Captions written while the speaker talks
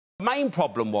The main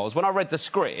problem was, when I read the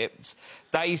script,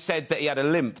 they said that he had a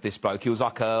limp, this bloke. He was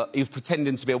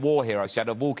pretending to be a war hero, so he had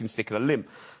a walking stick and a limp.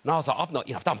 And I was like, I've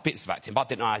done bits of acting, but I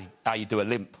didn't know how you do a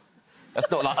limp.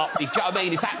 That's not like do you know what I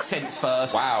mean? It's accents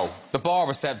first. Wow, the bar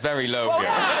was set very low for you.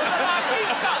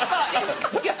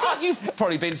 You've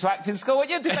probably been to acting school,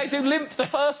 haven't you? Did they do limp the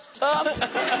first term?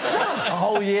 A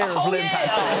whole year of limp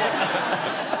acting.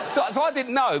 So I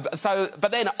didn't know.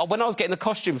 But then, when I was getting the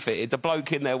costume fitted, the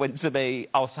bloke in there went to me,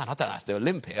 I was saying, I don't know how to do a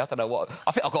limp here. I don't know what...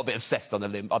 I think I got a bit obsessed on the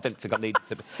limp. I didn't think I needed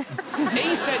to be.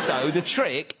 He said, though, the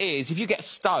trick is if you get a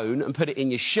stone and put it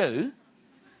in your shoe...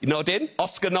 You nodding?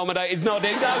 Oscar-nominated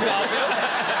nodding. Go, Garfield.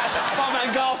 My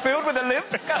man Garfield with a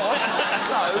limp. Go on.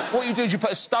 So, what you do is you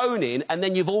put a stone in, and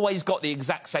then you've always got the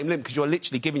exact same limp, because you're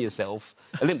literally giving yourself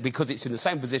a limp because it's in the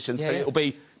same position, so it'll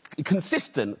be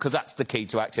consistent, because that's the key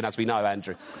to acting, as we know,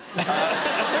 Andrew. Do you know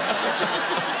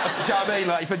what I mean?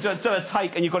 Like, if you're doing a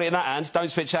take and you've got it in that hand, don't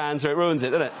switch hands or it ruins it,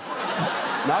 doesn't it?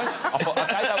 No? I thought,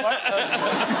 OK, don't worry.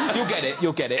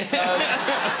 You'll get it.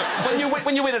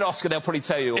 When you win an Oscar, they'll probably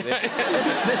tell you all this.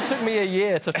 This took me a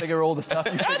year to figure all the stuff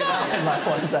you figured out in like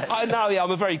one day. I know, yeah, I'm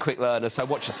a very quick learner, so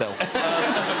watch yourself.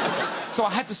 So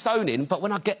I had the stone in, but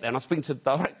when I get there and I speak to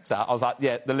the director, I was like,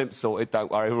 yeah, the limp's sorted,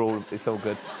 don't worry, it's all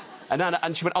good.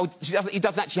 And she went, oh, he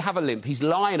doesn't actually have a limp, he's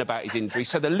lying about his injury,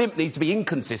 so the limp needs to be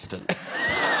inconsistent. No!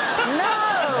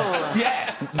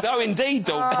 Yeah, no indeed,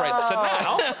 dog Fred. So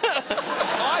now,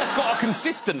 I've got a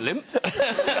consistent limp.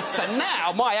 So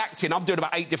now, my acting, I'm doing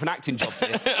about 8 different acting jobs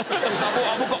here. So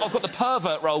I've got the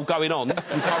pervert role going on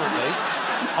concurrently.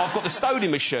 I've got the stone in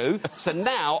my shoe, so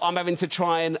now I'm having to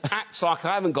try and act like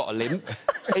I haven't got a limp,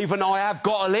 even though I have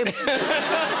got a limp. So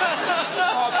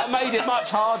I've made it much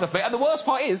harder for me. And the worst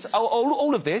part is,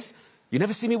 all of this, you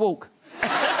never see me walk.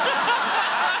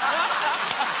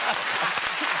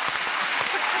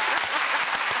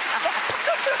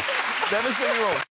 Never see me walk.